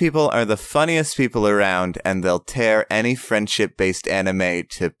 These people are the funniest people around, and they'll tear any friendship-based anime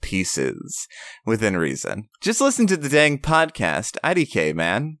to pieces. Within reason. Just listen to the dang podcast, IDK,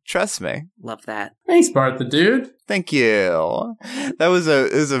 man. Trust me. Love that. Thanks, Bart the dude. Thank you. It was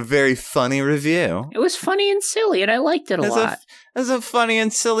a very funny review. It was funny and silly, and I liked it a lot. It was a funny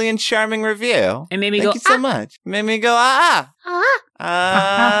and silly and charming review. It made me Thank go, you so much. It made me go, Are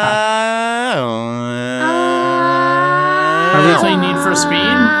we playing Need for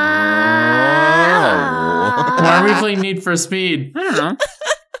Speed? Why are we playing Need for Speed? I don't know.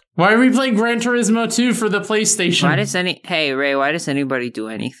 Why are we playing Gran Turismo 2 for the PlayStation? Hey, Ray, why does anybody do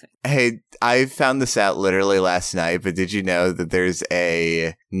anything? Hey, I found this out literally last night, but did you know that there's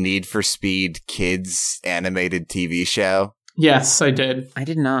a Need for Speed Kids animated TV show? Yes, I did. I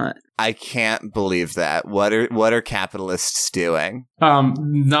did not. I can't believe that. What are capitalists doing?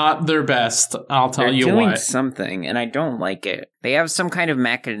 Not their best. I'll tell you what. They're doing something, and I don't like it. They have some kind of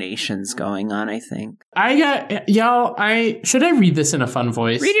machinations going on, I think. Should I read this in a fun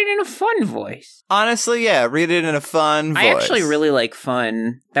voice? Read it in a fun voice. Honestly, yeah, read it in a fun voice. I actually really like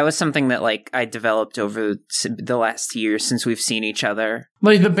fun. That was something that, I developed over the last year since we've seen each other.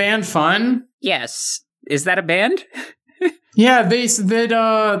 Like the band Fun? Yes. Is that a band? Yeah, they did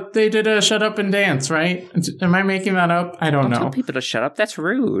a Shut Up and Dance, right? Am I making that up? I don't know. Tell people to shut up. That's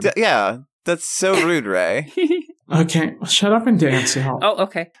rude. Yeah, that's so rude, Ray. Okay, shut up and dance, y'all. Oh,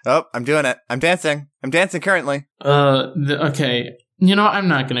 okay. Oh, I'm doing it. I'm dancing. I'm dancing currently. Okay. You know, I'm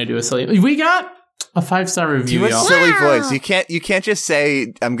not gonna do a silly. We got a 5-star review. Do a y'all. silly voice. You can't just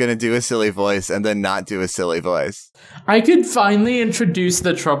say I'm gonna do a silly voice and then not do a silly voice. I could finally introduce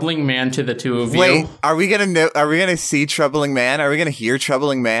the Troubling Man to the two of you. Wait, are we gonna see Troubling Man? Are we gonna hear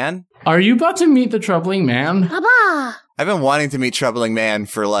Troubling Man? Are you about to meet the Troubling Man? Abba! I've been wanting to meet Troubling Man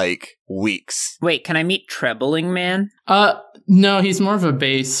for weeks. Wait, can I meet Trebling Man? No, he's more of a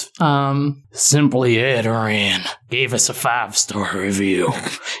bass. Simply Edoran gave us a 5-star review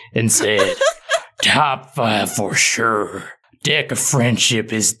and said, top 5 for sure. Deck of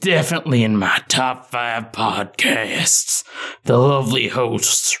Friendship is definitely in my top 5 podcasts. The lovely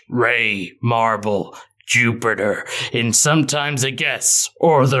hosts, Ray, Marble, Jupiter, and sometimes a guest,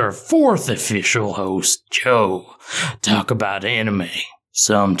 or their 4th official host, Joe, talk about anime,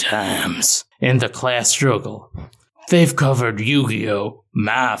 sometimes, and the class struggle. They've covered Yu-Gi-Oh!,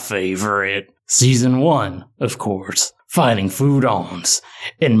 my favorite, Season 1, of course, Fighting Food-Ons,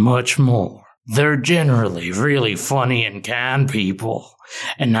 and much more. They're generally really funny and kind people,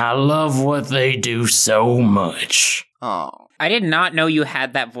 and I love what they do so much. Oh. I did not know you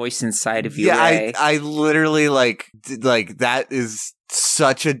had that voice inside of you, Yeah, Ray. I literally that is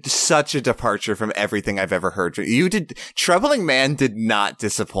such a departure from everything I've ever heard. Troubling Man did not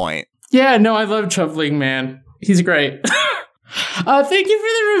disappoint. Yeah, no, I love Troubling Man. He's great. Thank you for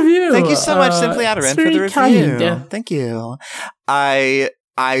the review. Thank you so much, Simply Adoran, for the review. Kind. Thank you. I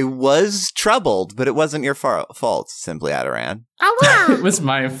was troubled, but it wasn't your fault, Simply Adoran. It was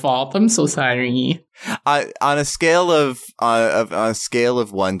my fault. I'm so sorry. On a scale of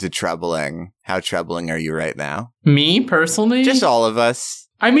 1 to troubling, how troubling are you right now? Me personally? Just all of us.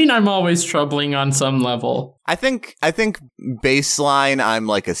 I mean, I'm always troubling on some level. I think baseline, I'm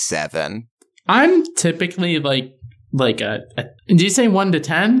like a 7. I'm typically like a. Did you say 1 to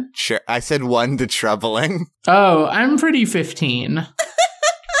 10? Sure, I said 1 to troubling. Oh, I'm pretty 15.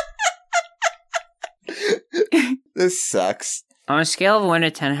 This sucks. On a scale of 1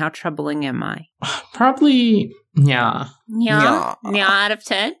 to 10, how troubling am I? Probably, yeah. Yeah out of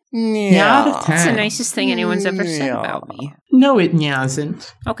 10? Yeah out of 10. That's the nicest thing anyone's ever said about me. No, it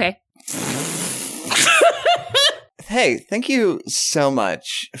isn't. Okay. Hey, thank you so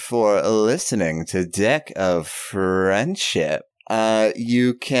much for listening to Deck of Friendship.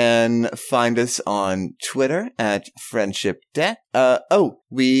 You can find us on Twitter at FriendshipDeck.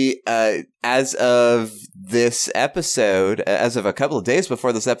 We, as of this episode, as of a couple of days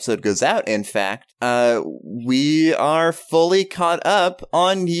before this episode goes out, in fact, we are fully caught up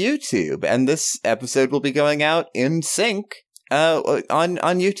on YouTube, and this episode will be going out in sync, on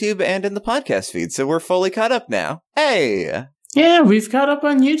YouTube and in the podcast feed. So we're fully caught up now. Hey! Yeah, we've caught up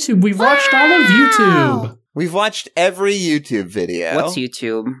on YouTube. We've watched all of YouTube. We've watched every YouTube video. What's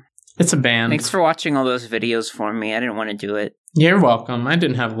YouTube? It's a band. Thanks for watching all those videos for me. I didn't want to do it. You're welcome. I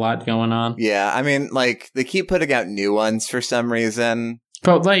didn't have a lot going on. Yeah, I mean, like, they keep putting out new ones for some reason.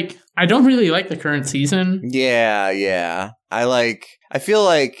 But, like, I don't really like the current season. Yeah. I feel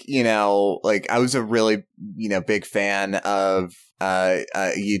like, you know, like, I was a really, you know, big fan of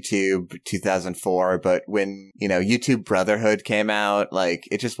YouTube 2004, but when, you know, YouTube Brotherhood came out, like,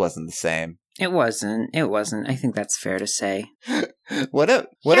 it just wasn't the same. It wasn't. I think that's fair to say. What a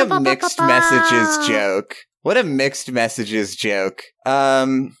mixed messages joke. What a mixed messages joke.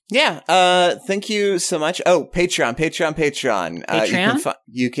 Thank you so much. Oh, Patreon. Patreon?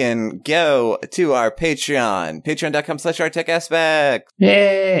 You can go to our Patreon, patreon.com/arttechaspect.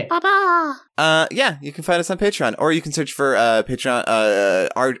 Yay! You can find us on Patreon, or you can search for Patreon,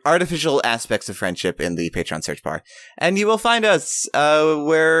 artificial aspects of friendship in the Patreon search bar. And you will find us,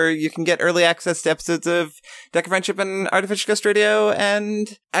 where you can get early access to episodes of Deck of Friendship and Artificial Ghost Radio,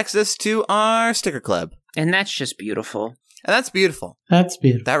 and access to our sticker club. And that's just beautiful. And that's beautiful. That's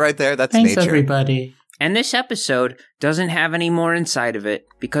beautiful. That right there, that's Thanks, nature. everybody. And this episode doesn't have any more inside of it,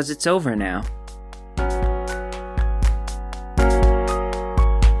 because it's over now.